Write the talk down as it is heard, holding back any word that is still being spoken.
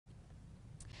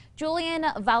Julian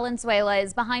Valenzuela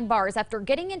is behind bars after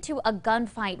getting into a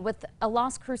gunfight with a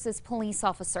Las Cruces police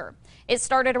officer. It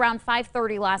started around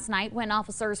 5:30 last night when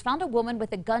officers found a woman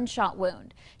with a gunshot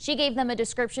wound. She gave them a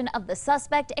description of the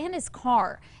suspect and his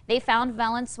car. They found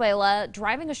Valenzuela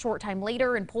driving a short time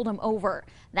later and pulled him over.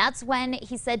 That's when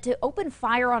he said to open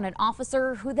fire on an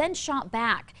officer who then shot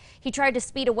back. He tried to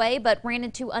speed away but ran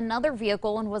into another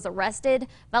vehicle and was arrested.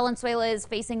 Valenzuela is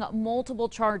facing multiple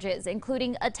charges,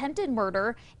 including attempted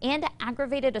murder and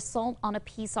aggravated assault on a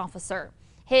peace officer.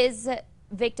 His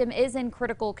victim is in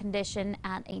critical condition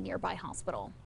at a nearby hospital.